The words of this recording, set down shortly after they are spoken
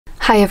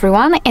Hi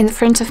everyone, in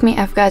front of me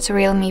I've got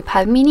REALME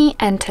Pad Mini,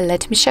 and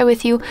let me share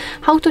with you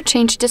how to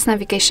change this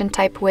navigation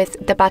type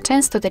with the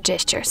buttons to the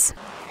gestures.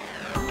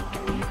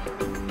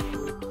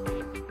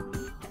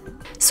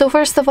 So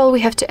first of all we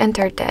have to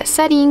enter the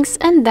settings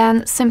and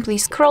then simply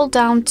scroll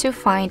down to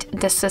find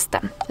the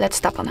system. Let's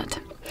tap on it.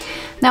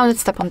 Now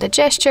let's tap on the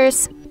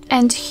gestures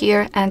and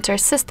here enter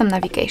system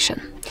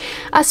navigation.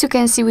 As you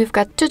can see, we've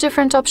got two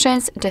different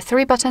options: the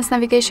 3 buttons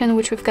navigation,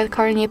 which we've got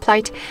currently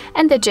applied,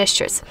 and the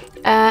gestures.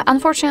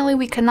 Unfortunately,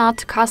 we cannot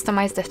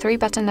customize the 3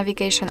 button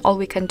navigation. All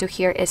we can do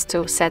here is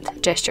to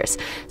set gestures.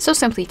 So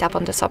simply tap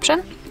on this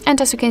option. And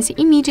as you can see,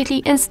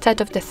 immediately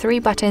instead of the 3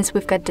 buttons,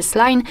 we've got this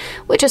line,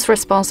 which is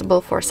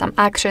responsible for some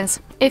actions.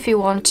 If you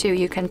want to,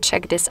 you can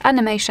check this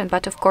animation,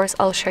 but of course,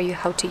 I'll show you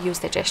how to use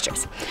the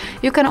gestures.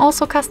 You can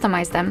also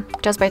customize them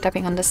just by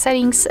tapping on the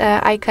settings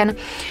icon.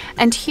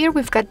 And here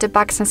we've got the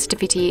back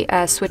sensitivity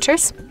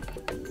switchers.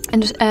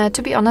 And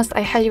to be honest,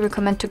 I highly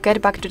recommend to get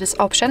back to this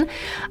option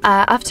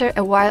after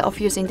a while of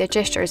using the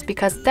gestures,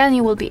 because then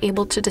you will be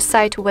able to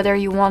decide whether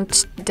you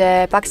want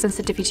the back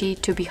sensitivity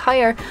to be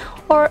higher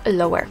or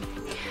lower.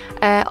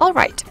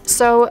 Alright,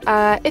 so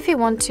if you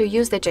want to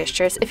use the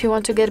gestures, if you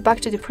want to get back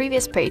to the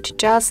previous page,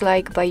 just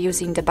like by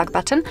using the back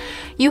button,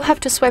 you have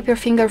to swipe your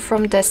finger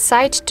from the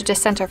side to the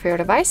center of your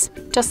device,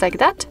 just like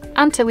that,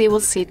 until you will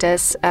see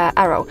this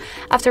arrow.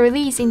 After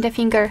releasing the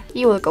finger,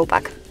 you will go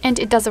back. And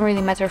it doesn't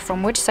really matter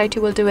from which side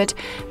you will do it,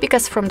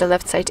 because from the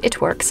left side it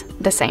works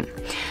the same.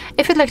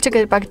 If you'd like to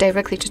get back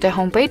directly to the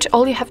home page,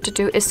 all you have to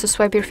do is to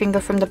swipe your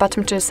finger from the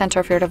bottom to the center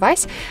of your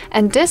device,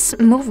 and this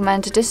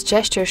movement, this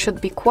gesture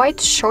should be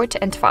quite short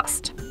and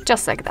fast,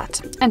 just like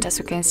that. And as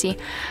you can see,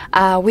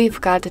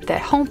 we've got the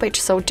home page,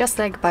 so just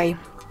like by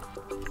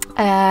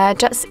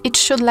it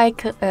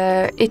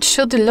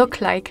should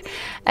look like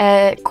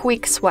a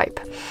quick swipe.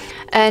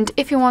 And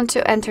if you want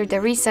to enter the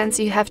recents,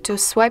 you have to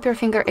swipe your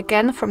finger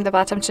again from the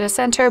bottom to the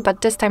center, but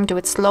this time do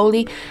it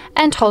slowly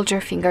and hold your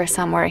finger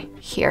somewhere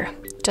here,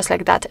 just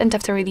like that. And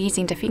after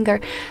releasing the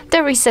finger, the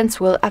recents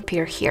will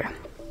appear here.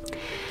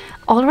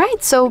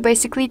 Alright, so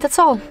basically that's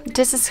all.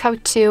 This is how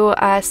to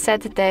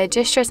set the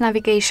gestures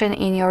navigation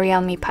in your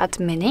REALME Pad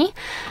Mini.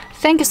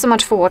 Thank you so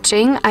much for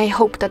watching. I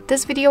hope that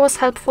this video was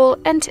helpful,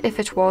 and if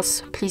it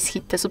was, please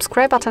hit the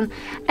subscribe button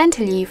and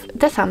leave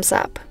the thumbs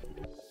up.